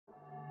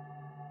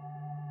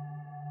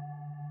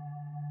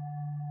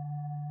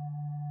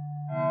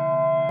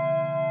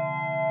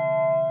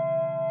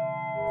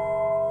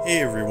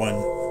Hey everyone,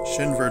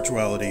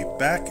 ShinVirtuality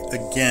back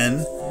again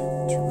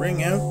to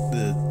ring out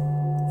the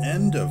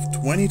end of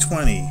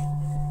 2020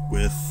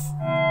 with,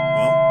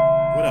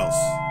 well, what else?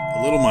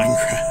 A little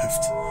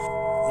Minecraft.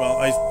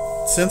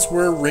 Well, since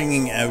we're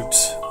ringing out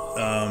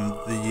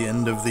the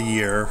end of the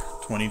year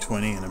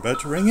 2020 and about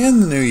to ring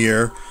in the new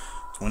year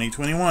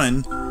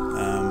 2021,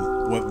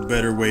 what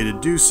better way to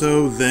do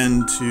so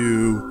than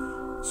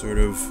to sort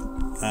of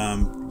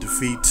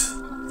defeat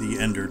the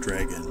Ender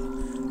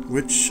Dragon,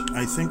 which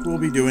I think we'll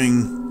be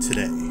doing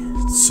today.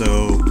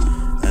 So,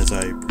 as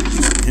I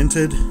previously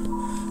hinted,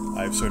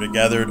 I've sort of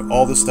gathered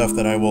all the stuff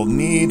that I will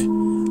need.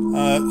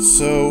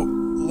 So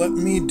let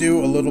me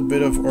do a little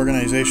bit of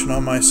organization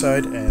on my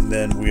side, and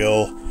then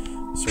we'll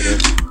sort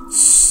of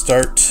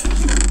start,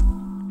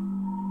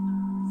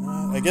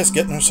 I guess,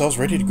 getting ourselves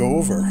ready to go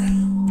over.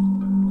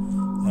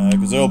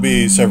 Because there'll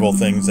be several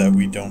things that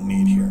we don't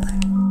need here.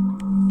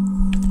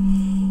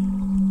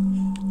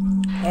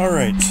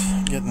 Alright,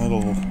 getting a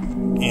little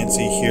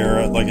antsy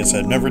here. Like I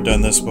said, never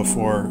done this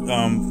before.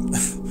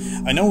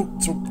 I know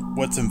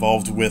what's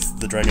involved with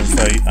the dragon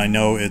fight. I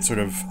know it sort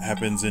of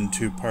happens in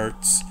two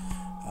parts.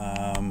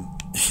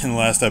 In the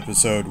last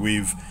episode,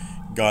 we've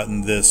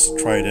gotten this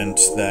trident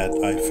that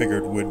I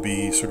figured would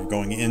be sort of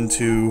going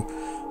into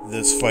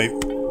this fight,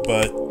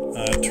 but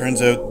it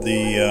turns out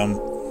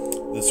the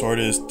sword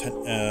is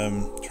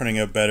turning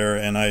out better,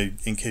 and I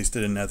encased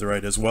it in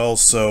netherite as well,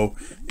 so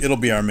it'll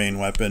be our main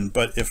weapon.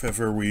 But if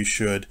ever we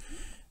should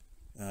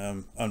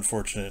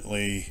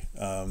unfortunately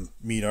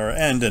meet our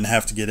end and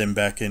have to get him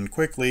back in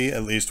quickly,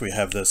 at least we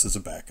have this as a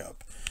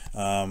backup.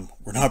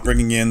 We're not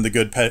bringing in the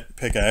good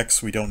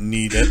pickaxe, we don't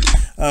need it.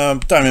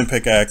 Diamond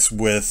pickaxe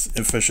with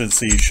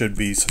efficiency should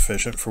be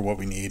sufficient for what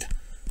we need.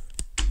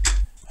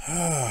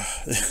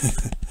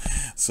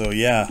 So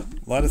yeah,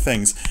 a lot of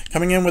things.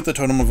 Coming in with the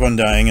Totem of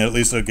Undying, at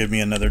least it'll give me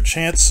another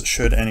chance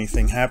should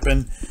anything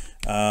happen.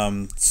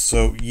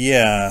 So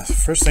yeah,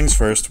 first things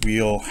first,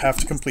 we'll have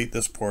to complete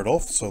this portal,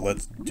 so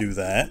let's do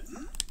that.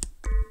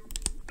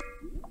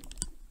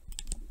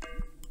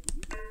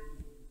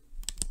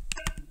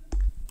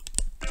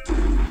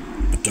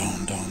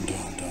 Dun, dun,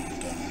 dun, dun,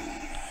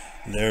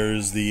 dun.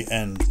 There's the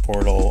end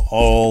portal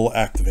all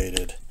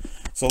activated.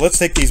 So let's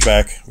take these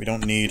back. We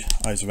don't need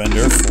Eyes of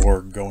Ender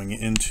for going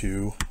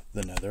into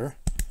the Nether.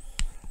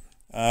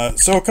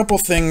 So a couple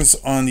things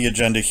on the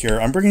agenda here.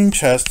 I'm bringing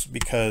chests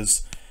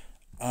because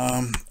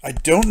I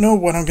don't know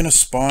what I'm going to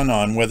spawn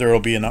on, whether it'll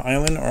be an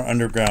island or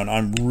underground.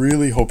 I'm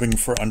really hoping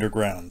for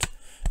underground.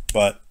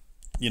 But,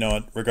 you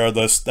know,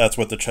 regardless, that's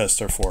what the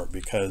chests are for.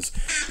 Because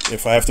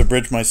if I have to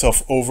bridge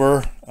myself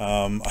over,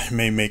 I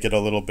may make it a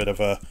little bit of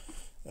a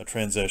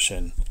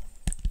transition.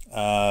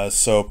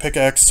 So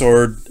pickaxe,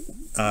 sword,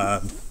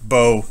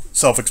 bow,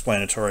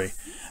 self-explanatory.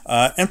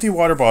 Empty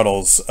water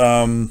bottles.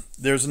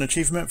 There's an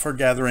achievement for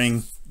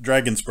gathering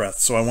dragon's breath,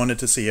 so I wanted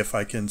to see if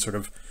I can sort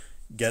of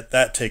get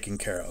that taken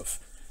care of.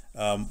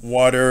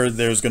 Water,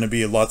 there's going to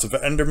be lots of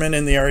endermen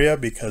in the area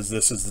because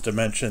this is the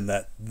dimension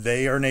that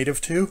they are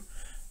native to.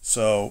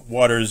 So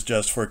water is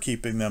just for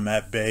keeping them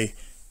at bay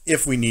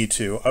if we need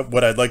to.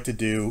 What I'd like to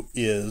do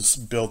is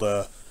build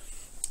a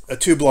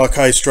 2-block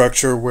high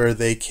structure where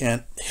they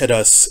can't hit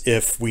us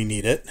if we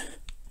need it.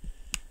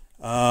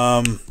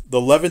 The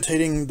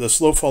levitating, the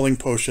slow falling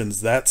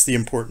potions, that's the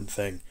important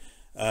thing.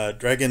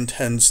 Dragon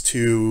tends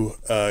to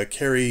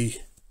carry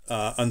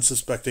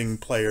unsuspecting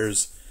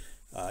players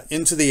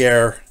into the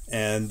air,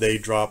 and they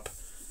drop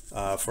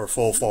for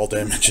full fall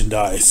damage and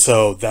die,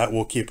 so that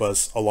will keep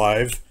us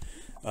alive.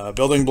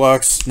 Building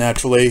blocks,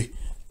 naturally,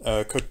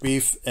 cooked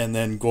beef, and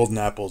then golden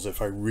apples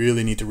if I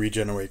really need to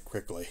regenerate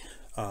quickly.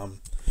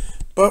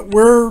 But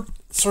we're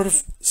sort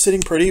of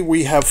sitting pretty.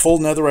 We have full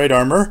netherite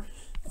armor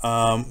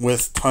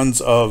with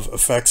tons of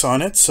effects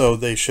on it, so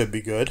they should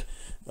be good.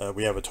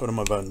 We have a Totem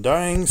of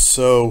Undying,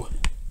 so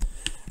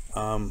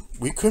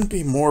we couldn't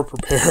be more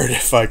prepared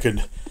if I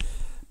could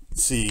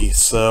see.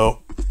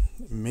 So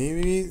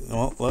maybe,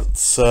 well,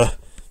 let's,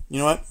 you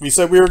know what, we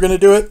said we were going to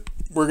do it,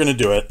 we're going to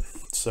do it.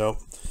 So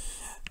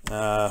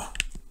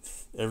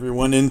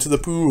everyone into the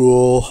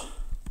pool.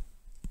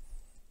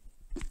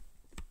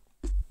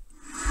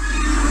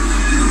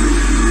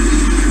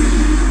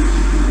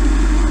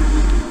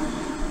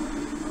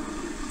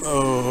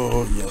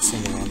 Oh, yes,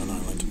 and we're on an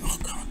island. Oh,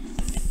 God.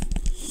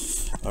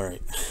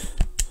 Alright.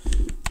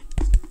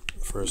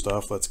 First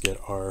off, let's get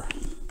our...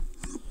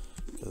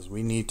 because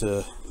we need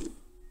to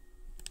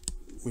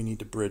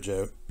bridge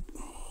out.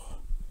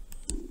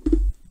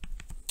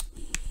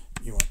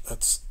 You want...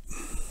 that's...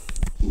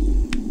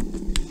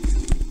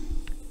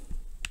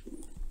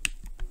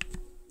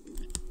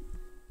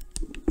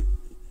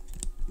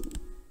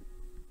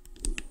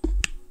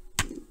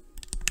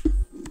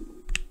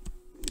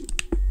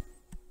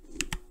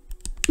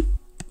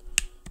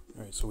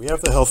 So we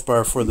have the health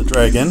bar for the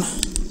dragon,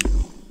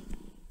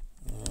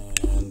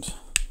 and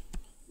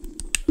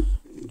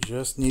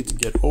just need to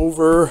get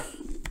over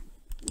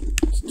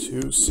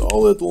to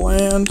solid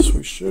land.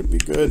 We should be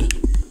good.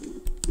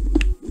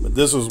 But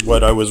this is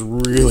what I was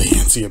really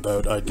antsy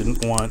about. I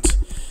didn't want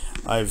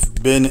I've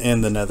been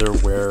in the Nether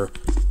where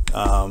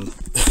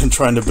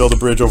trying to build a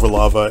bridge over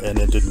lava and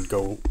it didn't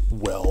go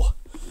well.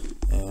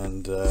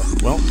 And,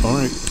 well,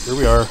 alright, here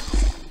we are.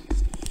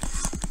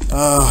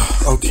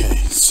 Okay,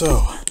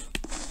 so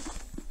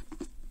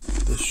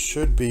this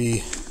should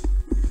be...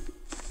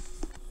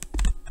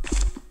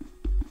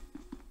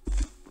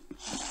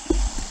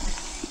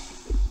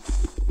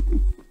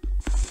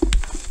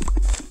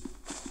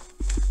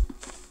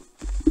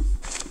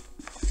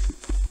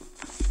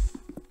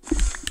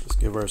 Just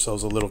give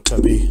ourselves a little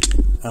cubby.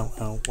 Ow,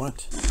 ow,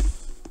 what?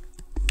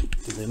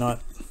 Did they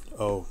not?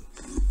 Oh.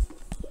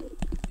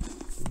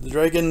 Did the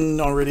dragon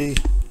already?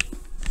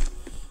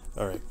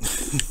 Alright.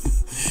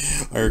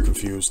 I'm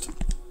confused.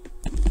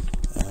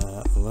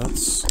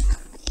 Let's...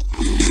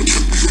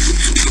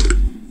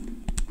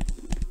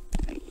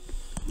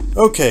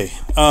 Okay.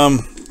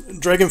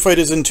 Dragon fight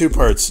is in two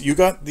parts. You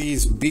got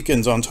these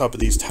beacons on top of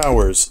these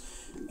towers.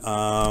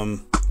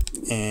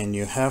 And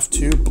you have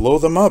to blow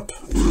them up.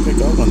 I think I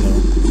got one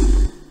there.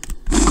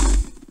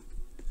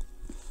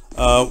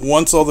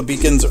 Once all the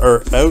beacons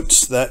are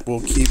out, that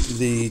will keep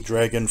the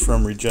dragon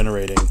from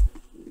regenerating,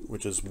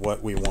 which is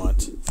what we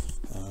want.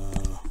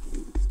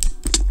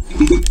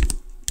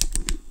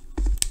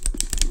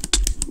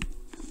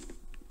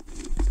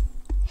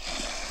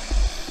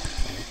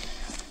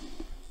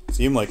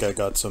 Seemed like I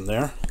got some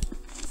there.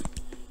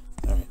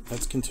 Alright,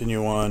 let's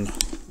continue on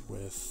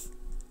with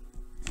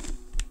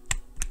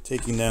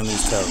taking down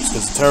these towers,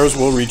 because the towers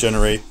will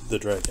regenerate the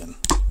dragon.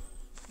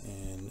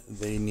 And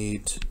they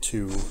need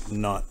to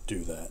not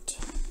do that.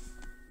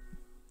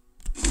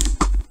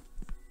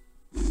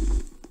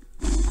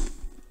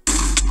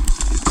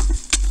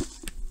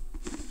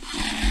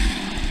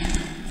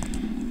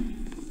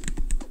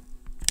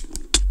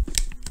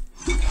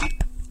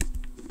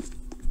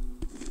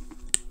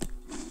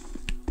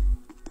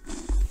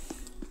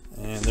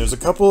 And there's a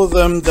couple of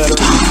them that are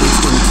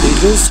encased in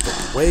cages. Go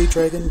away,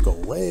 dragon, go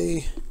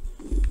away.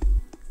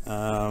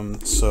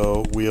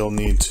 So we'll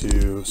need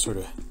to sort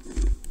of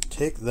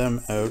take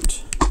them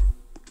out.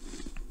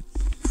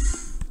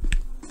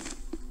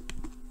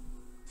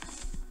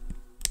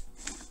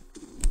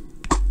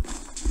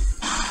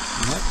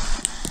 Not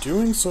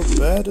doing so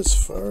bad as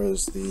far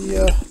as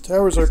the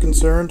towers are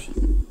concerned.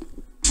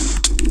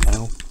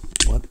 Ow.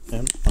 What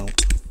am... Oh.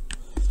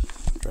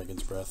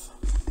 Dragon's breath.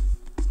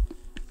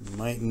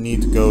 Might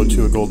need to go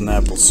to a golden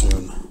apple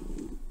soon.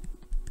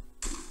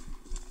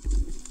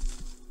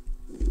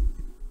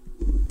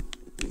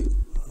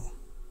 Oh.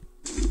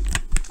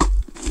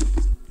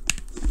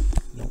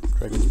 Nope,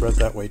 dragon's breath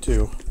that way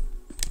too.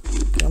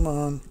 Come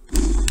on.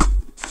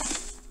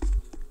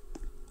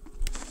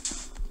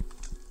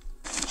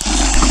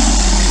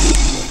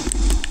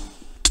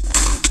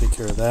 Take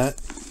care of that.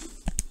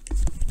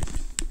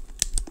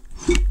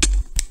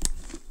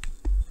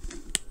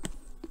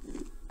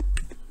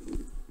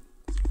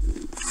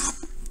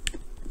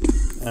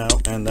 Ow,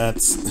 and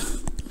that's...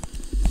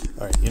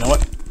 Alright, you know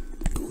what?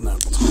 Golden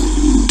apple time.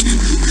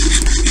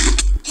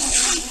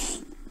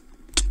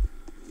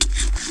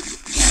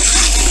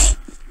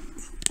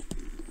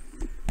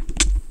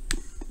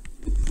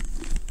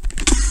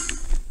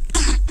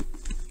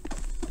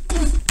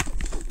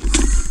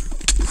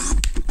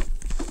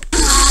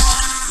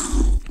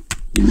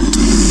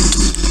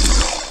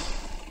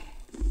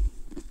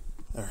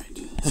 Alright.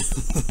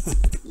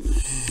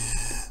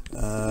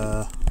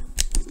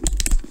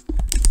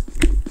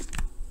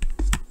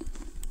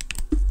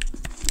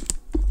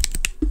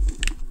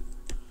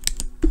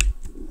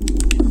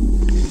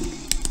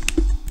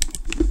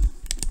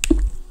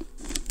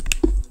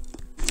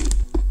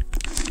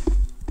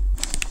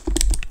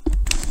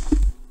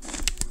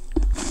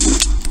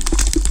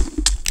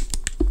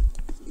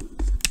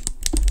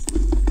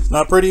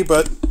 Not pretty,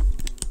 but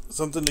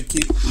something to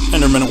keep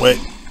Enderman away.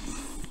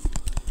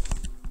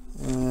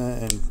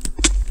 And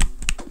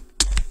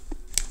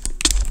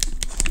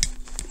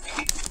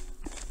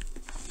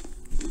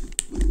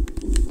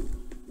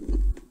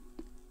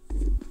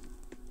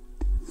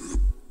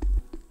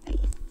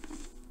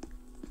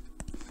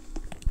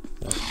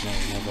now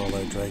we have all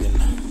our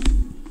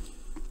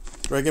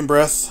dragon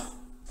breath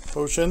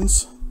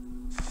potions.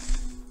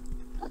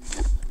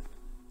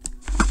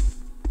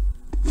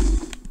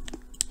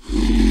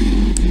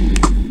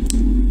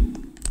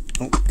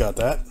 Got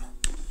that.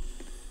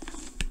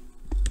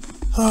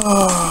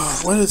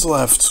 What is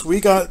left?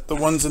 We got the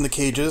ones in the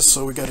cages,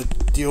 so we got to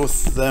deal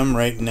with them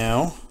right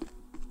now.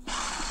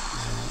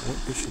 What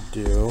we should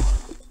do...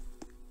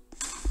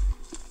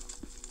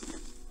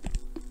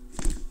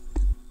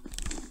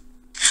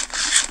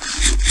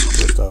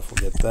 First off,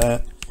 we'll get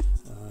that.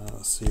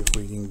 Let's see if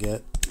we can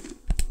get...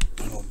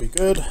 That'll be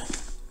good.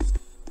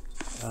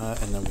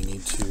 And then we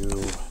need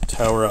to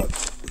tower up.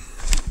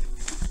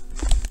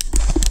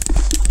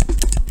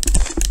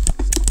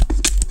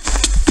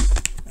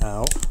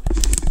 Ow.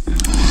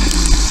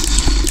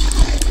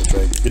 Wish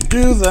I could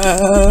do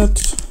that.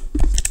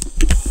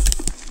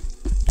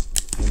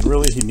 And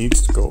really, he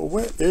needs to go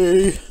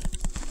away.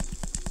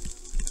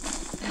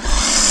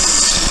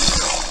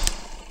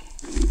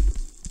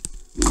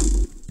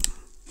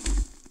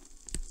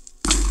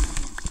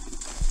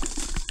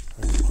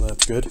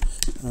 That's good.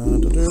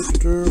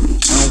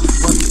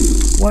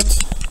 What?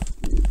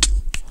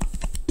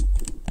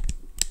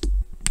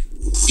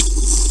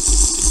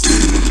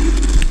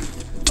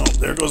 Oh,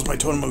 there goes my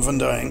totem of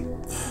undying.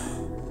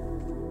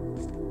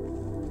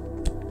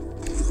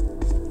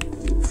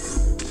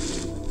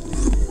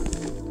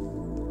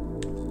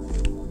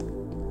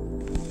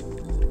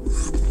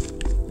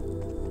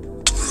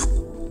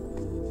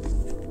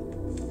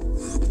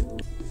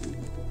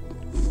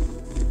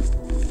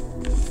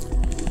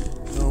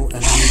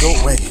 Go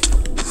away.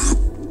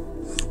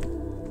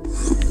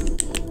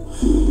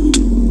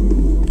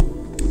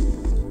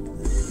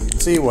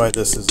 See why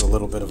this is a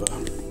little bit of a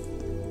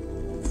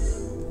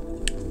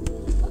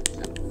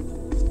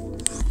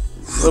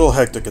little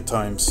hectic at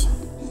times.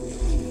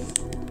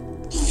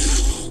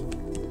 So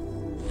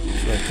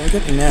don't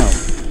get me now.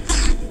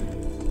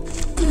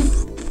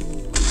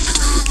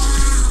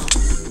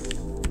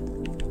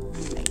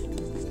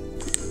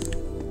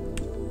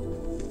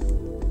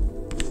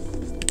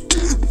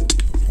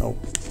 Oh.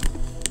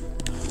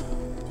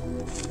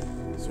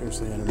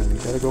 Seriously, Enderman, you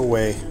gotta go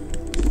away.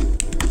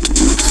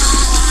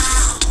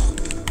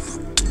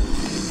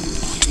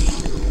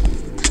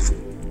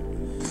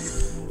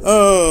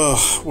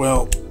 Oh,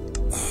 well.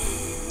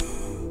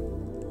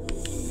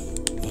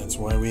 That's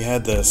why we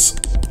had this.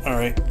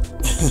 Alright.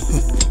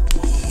 Let's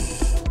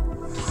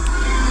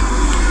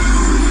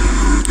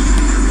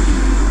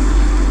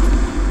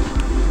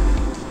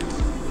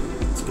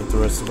get the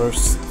rest of our...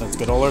 Let's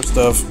get all our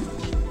stuff.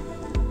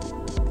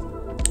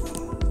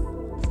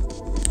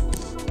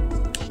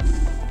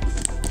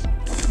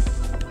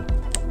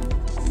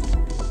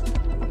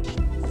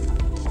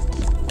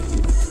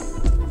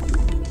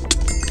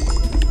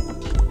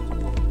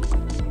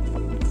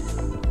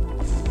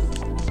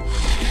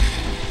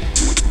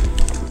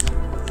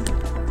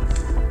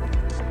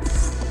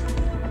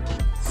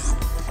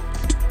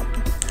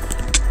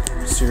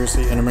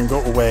 Seriously, Enderman,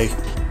 go away.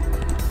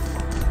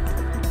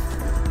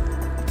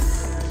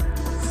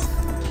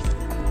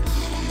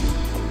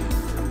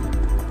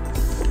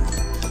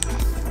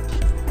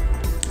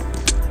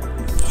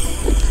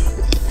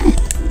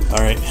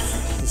 Alright,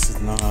 this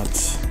is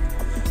not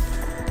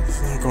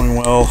going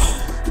well.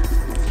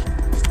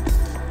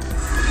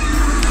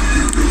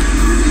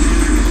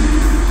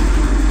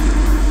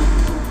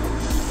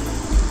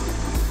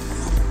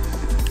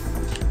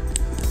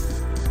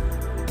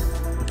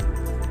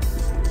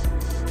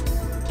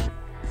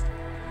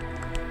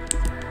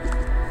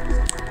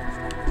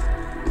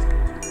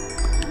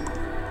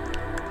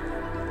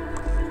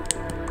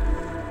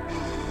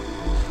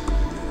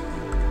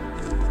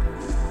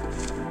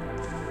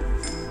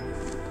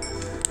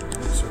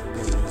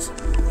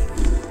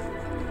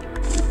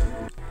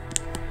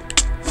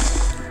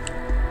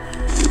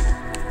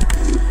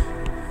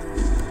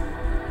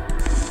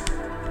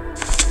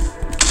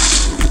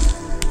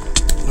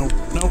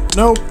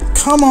 No,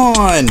 come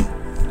on!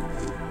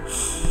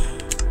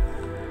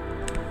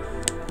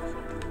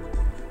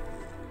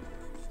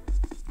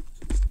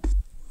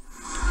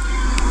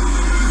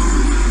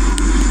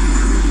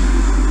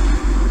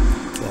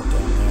 What's that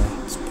down there?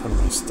 It's part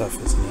of my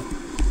stuff, isn't it?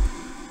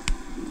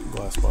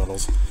 Glass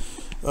bottles.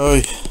 Oh,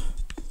 yeah.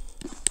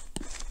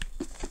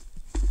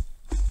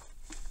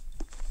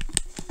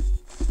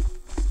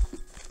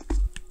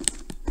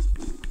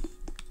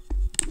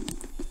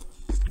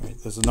 Alright,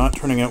 this is not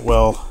turning out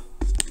well.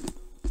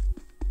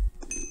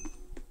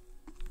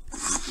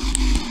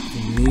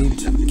 Need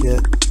to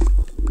get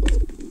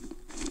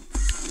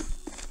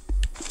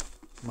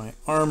my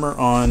armor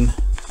on,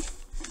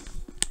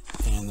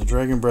 and the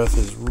dragon breath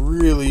is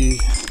really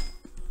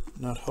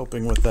not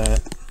helping with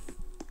that.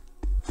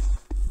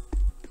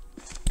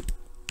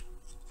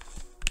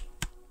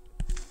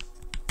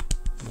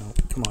 No,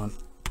 come on.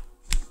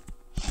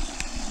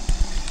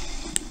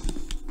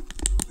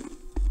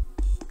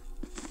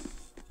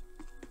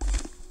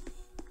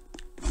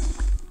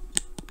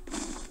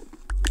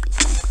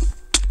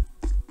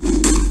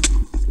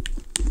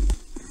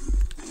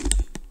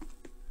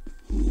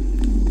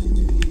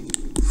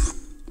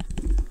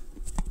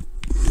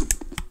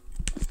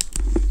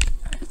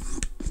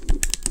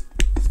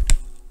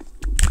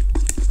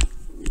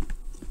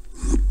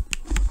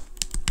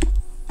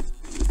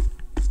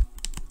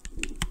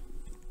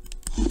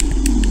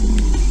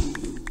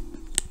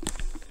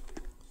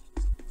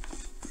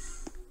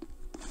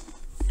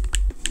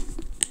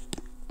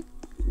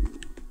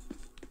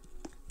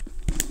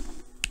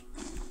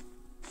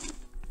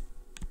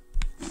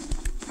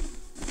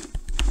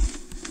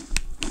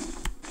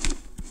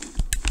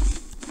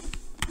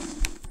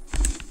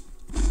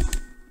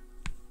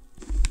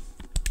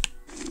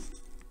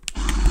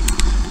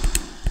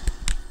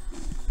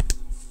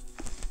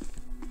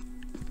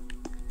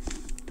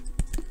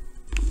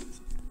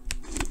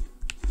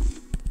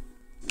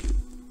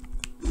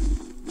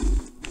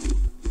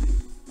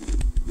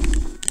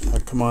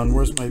 Come on,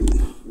 where's my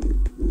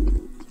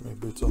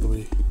boots all the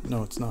way?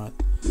 No, it's not.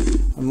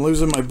 I'm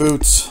losing my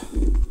boots.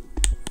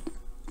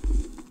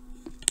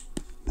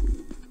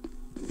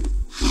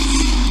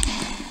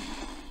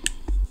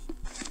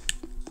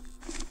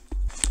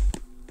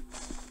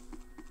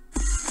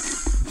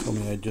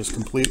 me I just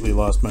completely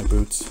lost my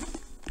boots.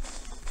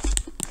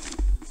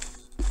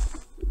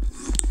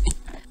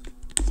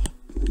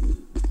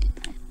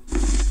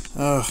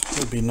 Oh, it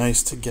would be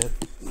nice to get...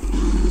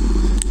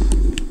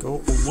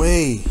 Go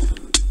away!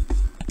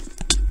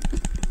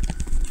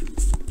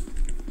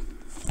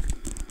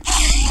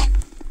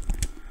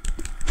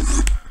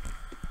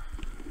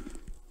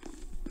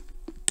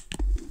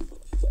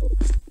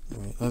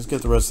 Alright, let's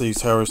get the rest of these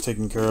towers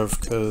taken care of,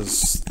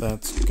 because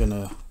that's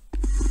gonna...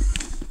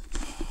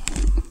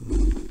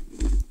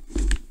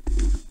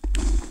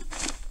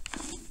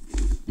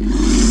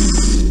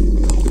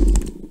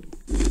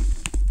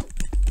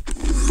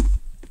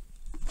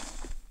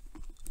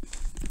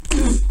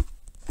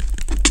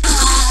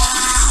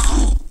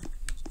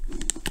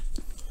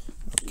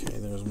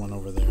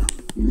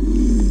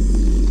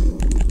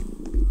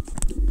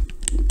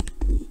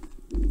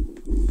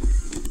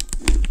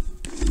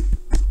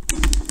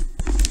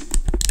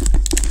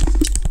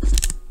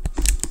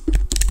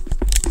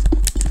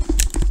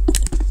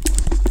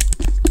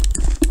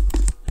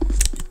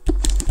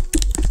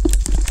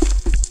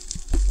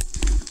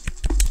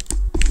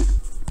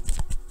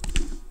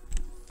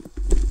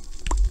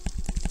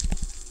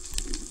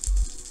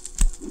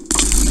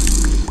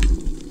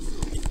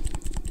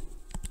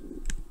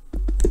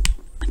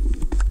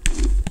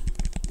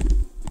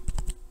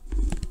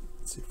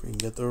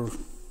 Get the...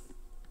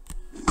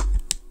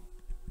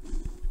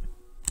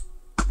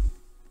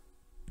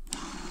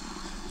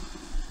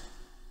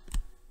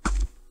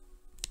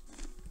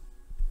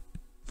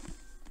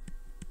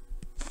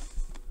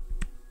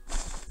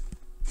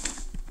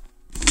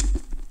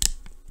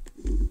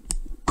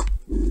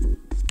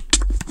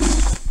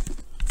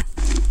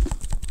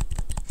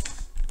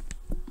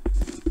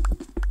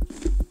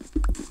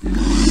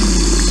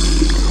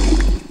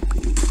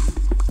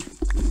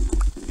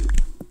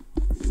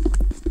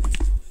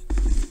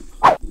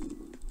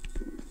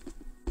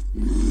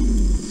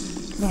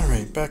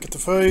 Alright, back at the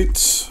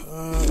fight.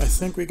 I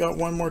think we got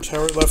one more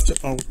tower left.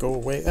 Oh, go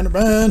away,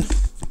 Enderman!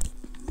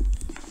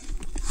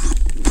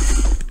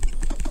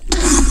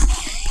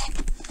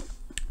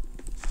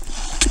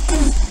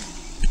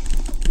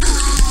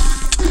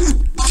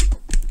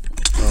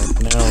 Oh,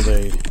 now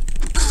they...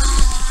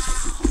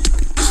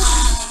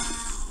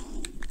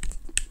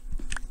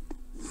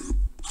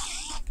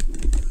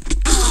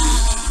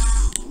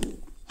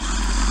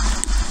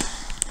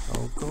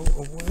 Oh, go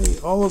away,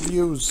 all of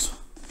yous!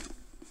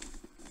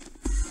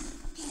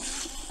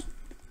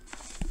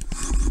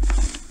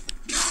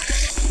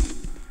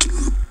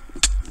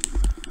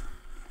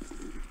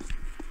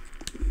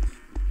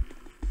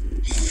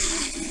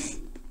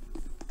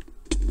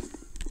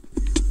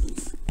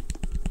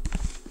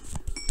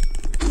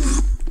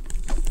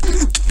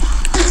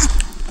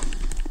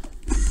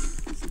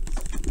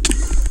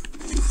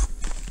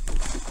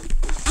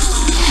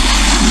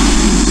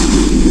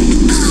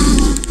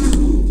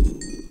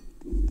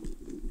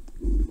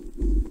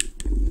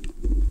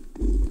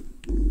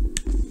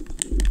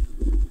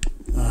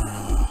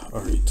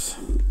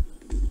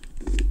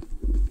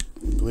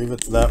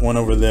 It's that one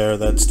over there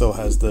that still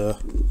has the...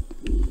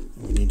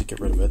 We need to get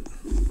rid of it.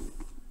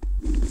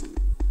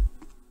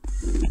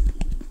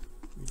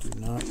 We do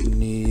not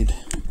need...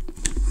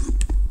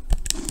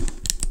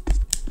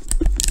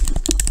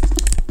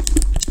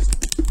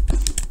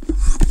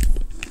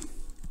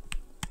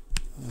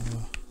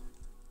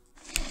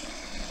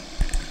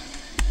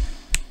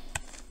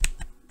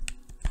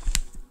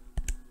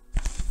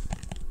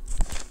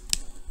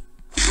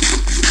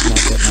 Not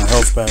getting my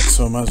health back,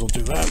 so I might as well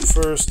do that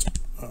first.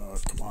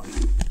 Come on.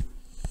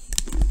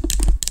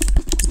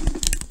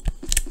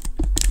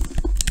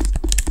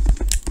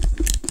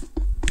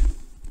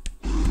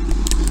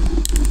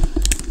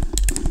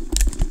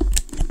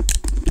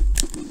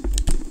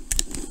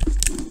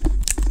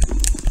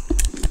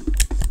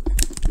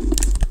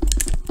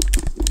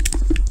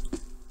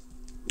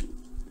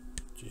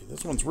 Gee,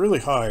 this one's really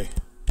high.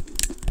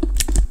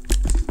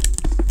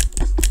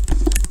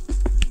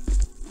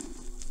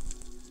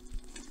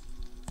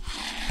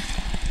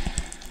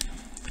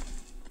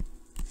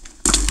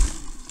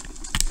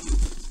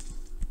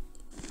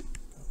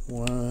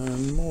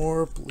 One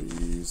more,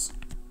 please.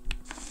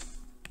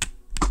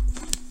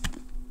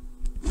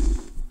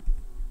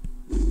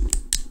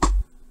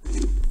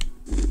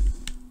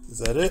 Is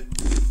that it?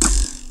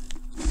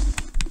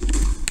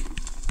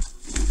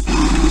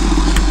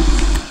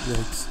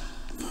 Yikes.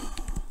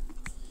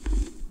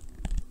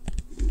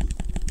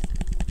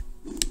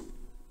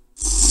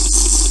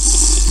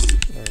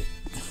 Alright.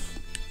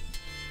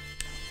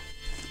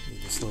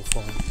 Need a slow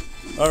falling.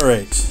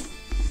 Alright.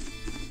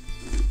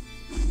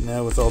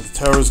 Now with all the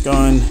towers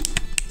gone,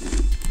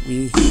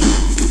 we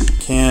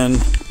can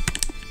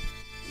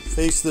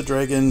face the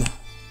dragon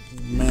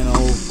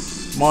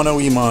mono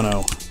e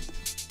mono.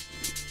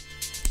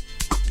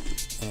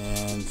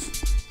 And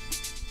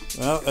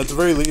well, at the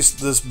very least,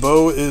 this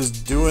bow is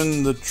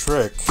doing the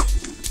trick.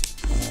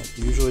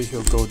 Usually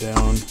he'll go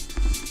down.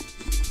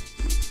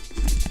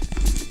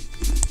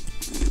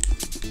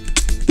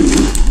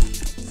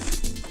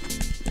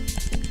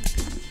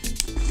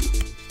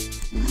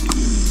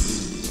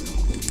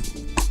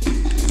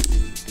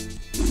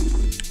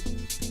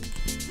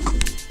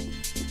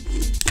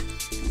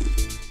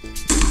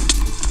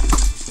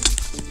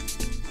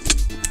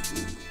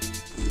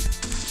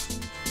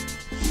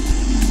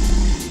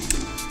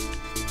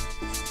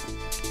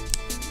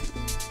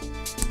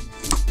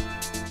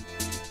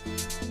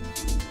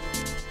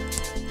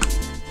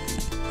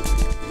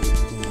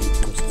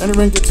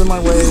 Enderman gets in my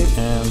way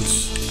and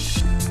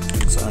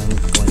thinks I'm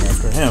going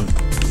after him.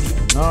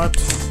 I'm not.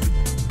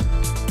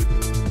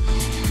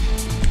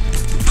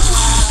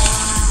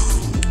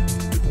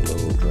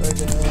 Hello,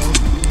 dragon.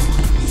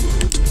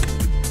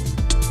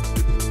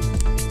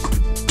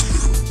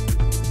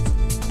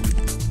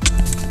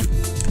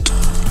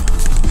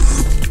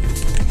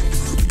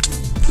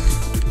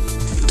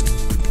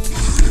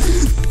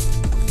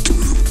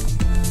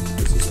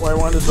 I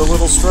wanted the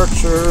little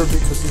structure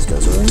because these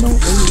guys are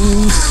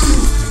annoying.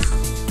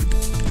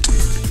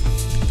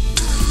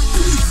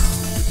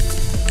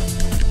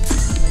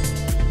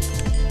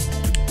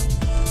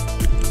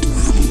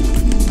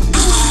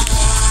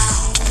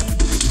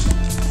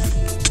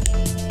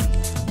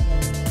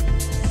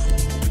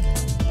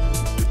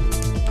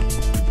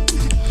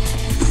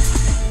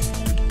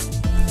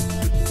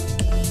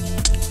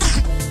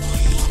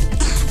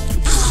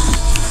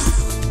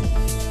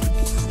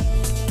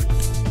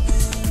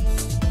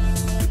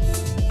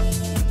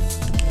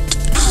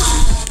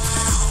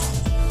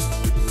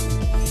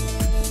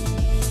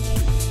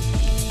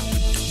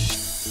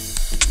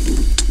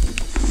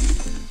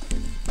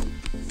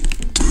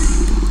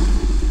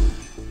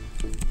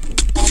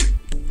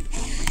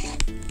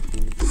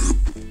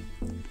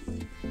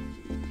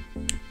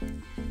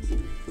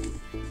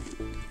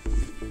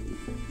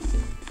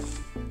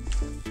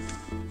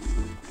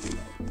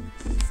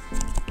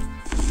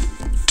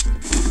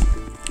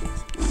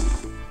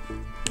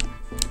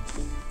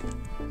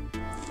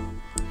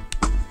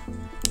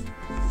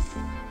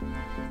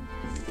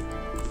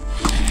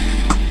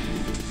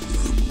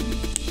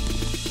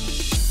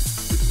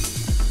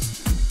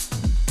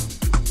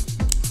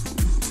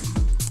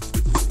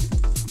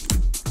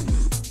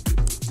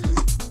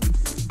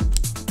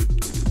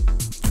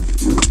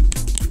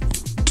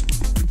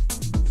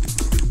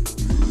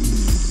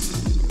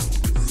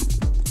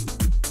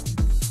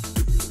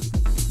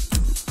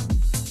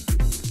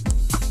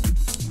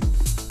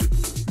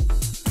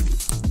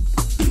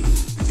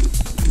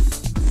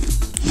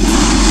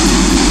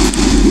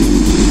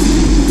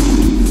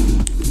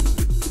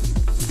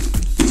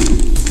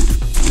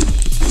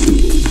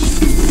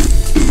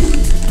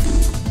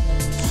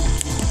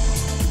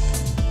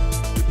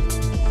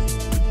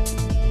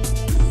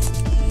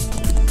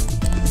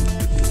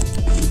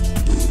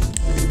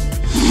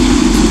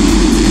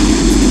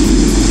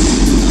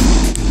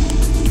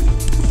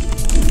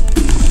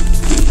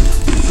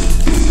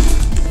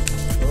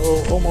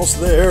 Almost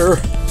there.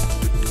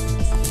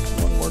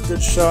 One more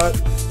good shot.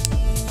 That's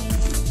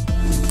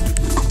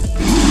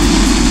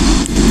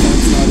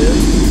not it.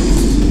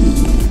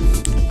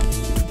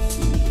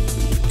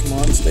 Come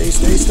on, stay.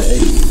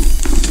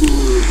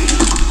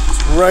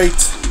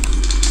 Right.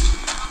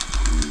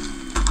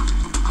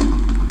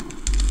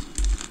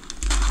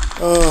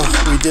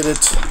 Oh, we did it.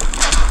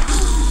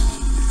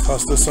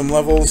 Cost us some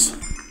levels.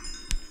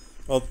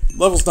 Well,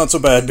 levels not so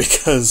bad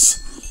because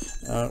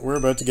we're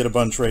about to get a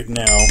bunch right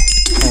now.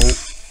 Oh.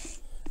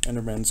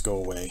 Endermans go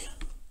away.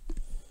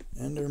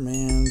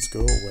 Endermans go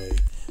away.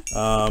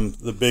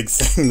 The big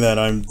thing that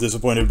I'm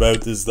disappointed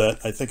about is that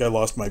I think I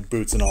lost my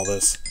boots in all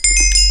this.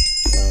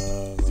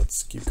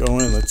 Let's keep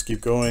going.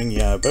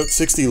 Yeah, about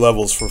 60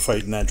 levels for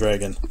fighting that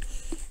dragon.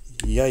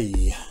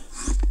 Yay.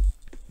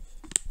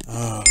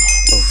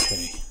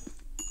 Okay.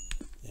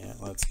 Yeah,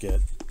 let's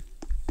get...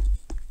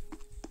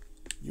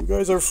 You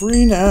guys are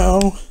free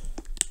now.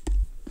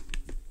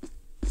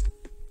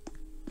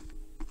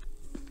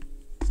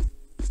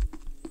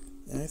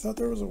 I thought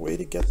there was a way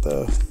to get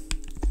the...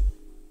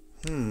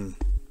 I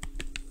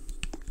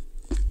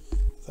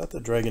thought the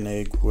dragon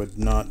egg would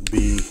not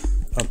be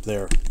up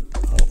there.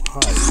 Oh,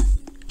 hi.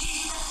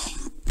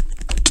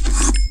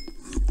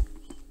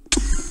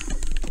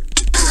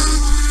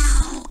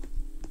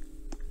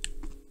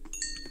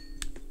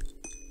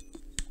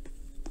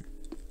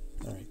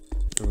 Alright,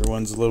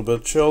 everyone's a little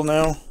bit chill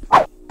now. So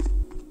I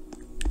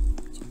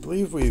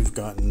believe we've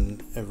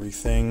gotten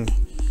everything.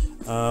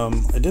 I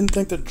didn't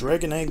think the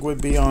dragon egg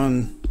would be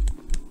on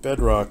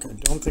bedrock. I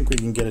don't think we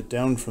can get it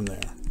down from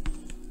there.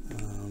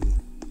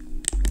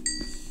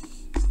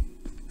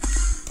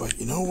 But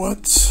you know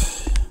what?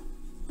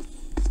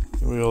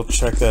 We'll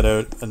check that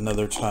out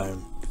another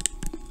time.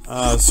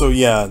 So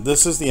yeah,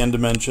 this is the end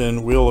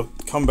dimension. We'll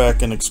come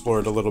back and explore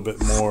it a little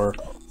bit more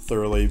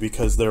thoroughly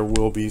because there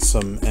will be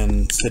some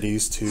end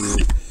cities to...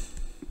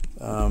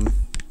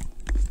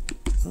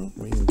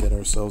 we can get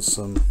ourselves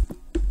some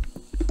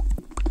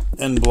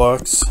end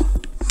blocks.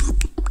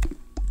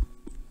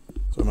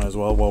 So I might as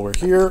well while we're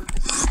here.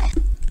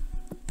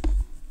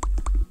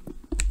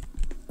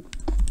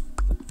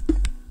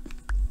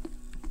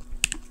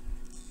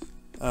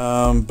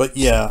 But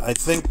yeah, I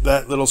think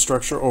that little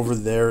structure over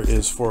there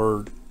is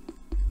for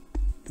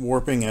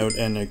warping out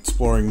and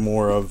exploring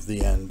more of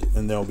the end.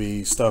 And there'll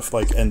be stuff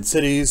like end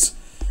cities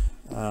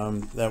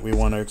that we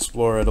want to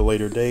explore at a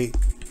later date.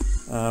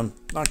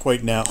 Not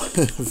quite now.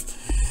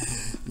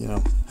 You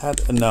know,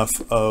 had enough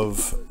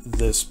of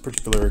this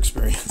particular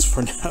experience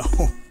for now.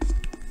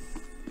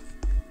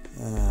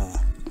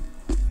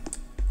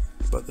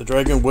 But the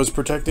dragon was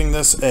protecting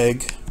this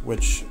egg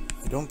which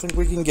I don't think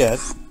we can get,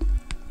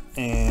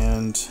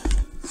 and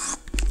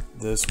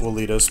this will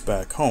lead us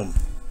back home.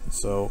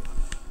 So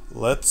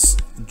let's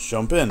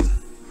jump in.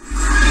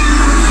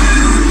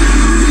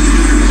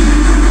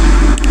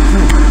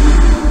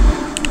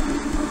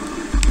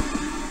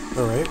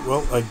 Alright,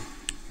 well, I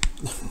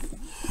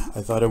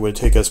thought it would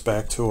take us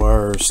back to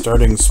our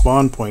starting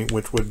spawn point,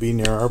 which would be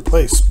near our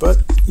place,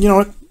 but you know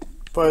what?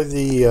 By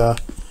the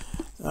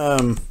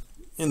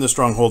in the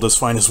stronghold is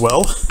fine as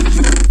well.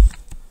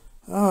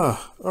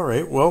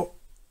 Alright, well,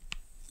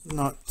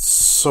 not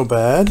so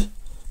bad.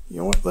 You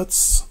know what?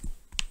 Let's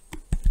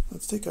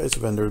take Eyes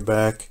of Ender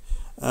back.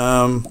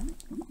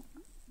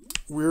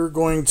 We're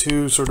going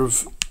to sort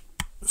of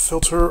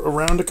filter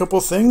around a couple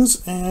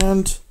things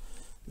and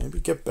maybe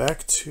get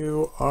back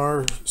to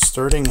our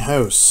starting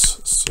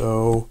house.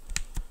 So,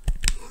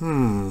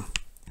 we'll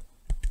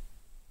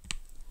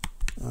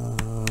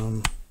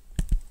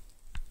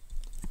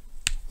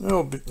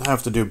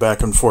have to do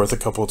back and forth a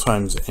couple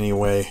times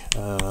anyway.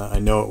 I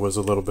know it was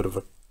a little bit of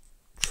a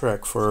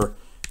trek for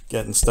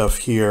getting stuff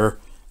here.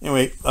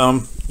 Anyway,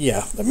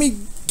 yeah, let me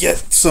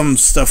get some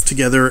stuff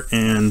together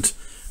and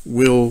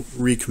we'll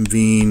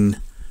reconvene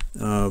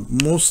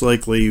most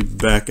likely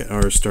back at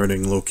our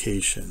starting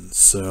location.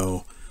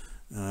 So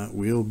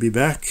we'll be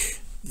back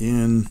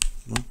in,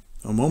 well,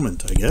 a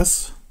moment, I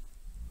guess.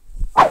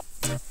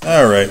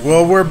 Alright,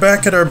 well, we're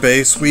back at our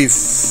base. We've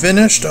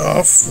finished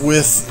off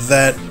with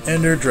that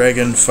Ender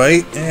Dragon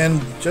fight,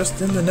 and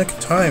just in the nick of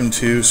time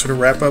to sort of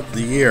wrap up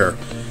the year.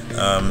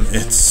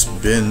 It's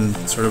been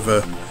sort of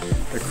a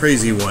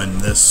crazy one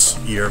this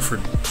year for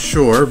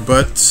sure,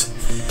 but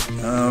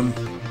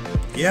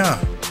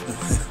yeah,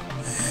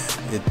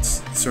 it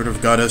sort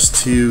of got us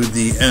to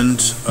the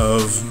end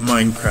of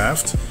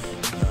Minecraft,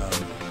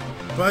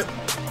 but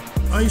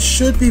I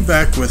should be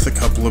back with a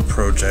couple of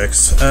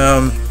projects.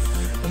 I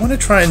want to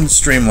try and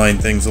streamline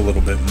things a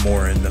little bit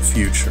more in the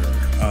future.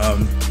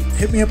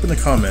 Hit me up in the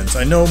comments.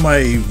 I know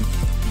my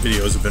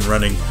videos have been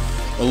running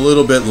a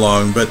little bit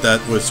long, but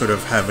that was sort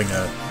of having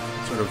a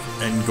sort of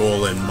end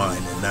goal in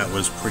mind, and that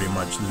was pretty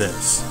much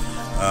this.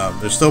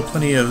 There's still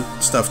plenty of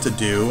stuff to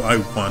do. I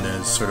want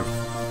to sort of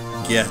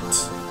get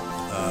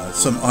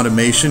some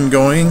automation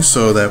going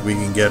so that we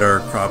can get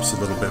our crops a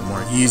little bit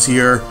more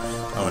easier.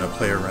 I want to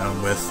play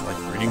around with like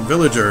breeding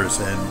villagers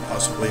and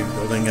possibly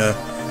building a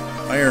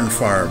iron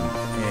farm.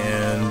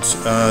 And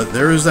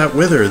there is that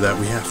wither that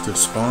we have to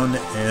spawn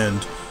and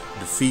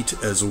defeat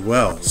as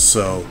well.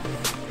 So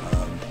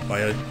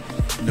by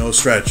no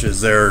stretch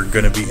is there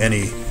going to be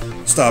any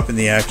stop in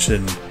the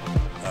action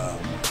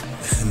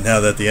now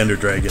that the Ender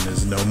Dragon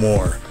is no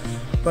more.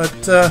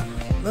 But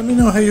let me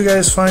know how you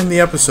guys find the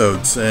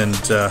episodes, and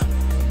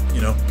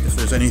you know, if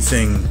there's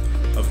anything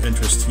of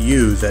interest to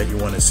you that you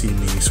want to see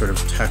me sort of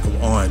tackle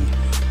on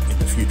in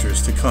the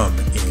futures to come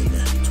in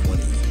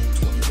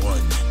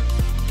 2021.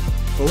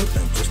 Oh, I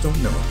just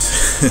don't know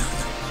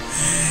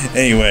it.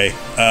 Anyway,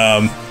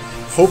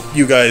 hope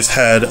you guys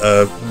had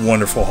a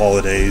wonderful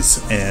holidays,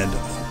 and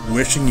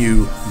wishing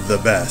you the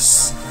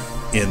best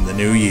in the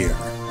new year.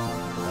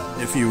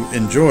 If you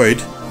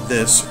enjoyed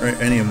this or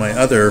any of my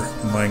other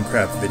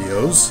Minecraft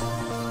videos,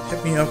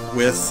 hit me up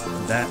with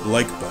that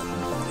like button.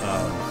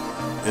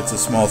 It's a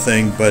small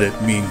thing, but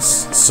it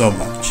means so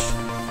much.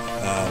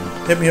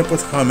 Hit me up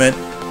with a comment.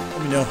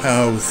 Let me know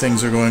how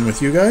things are going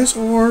with you guys,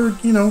 or,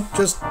 you know,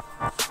 just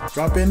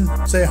drop in,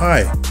 say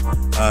hi,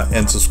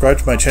 and subscribe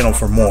to my channel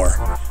for more.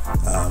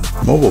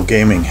 Mobile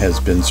gaming has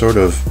been sort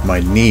of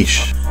my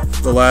niche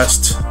the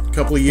last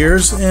couple of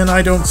years, and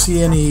I don't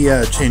see any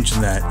change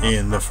in that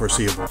in the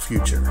foreseeable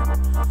future.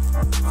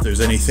 If there's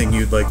anything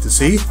you'd like to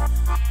see,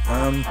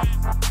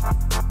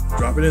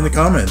 drop it in the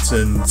comments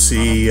and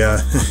see.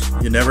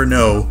 You never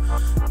know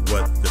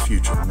what the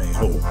future may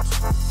hold.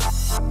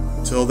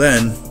 Until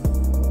then,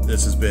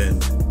 this has been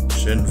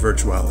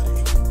ShinVirtuality.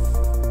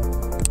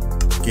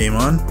 Game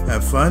on,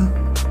 have fun,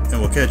 and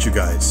we'll catch you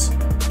guys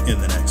in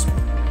the next one.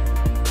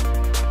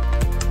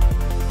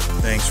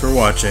 Thanks for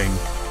watching,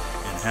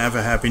 and have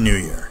a happy new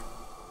year.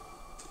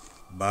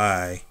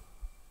 Bye.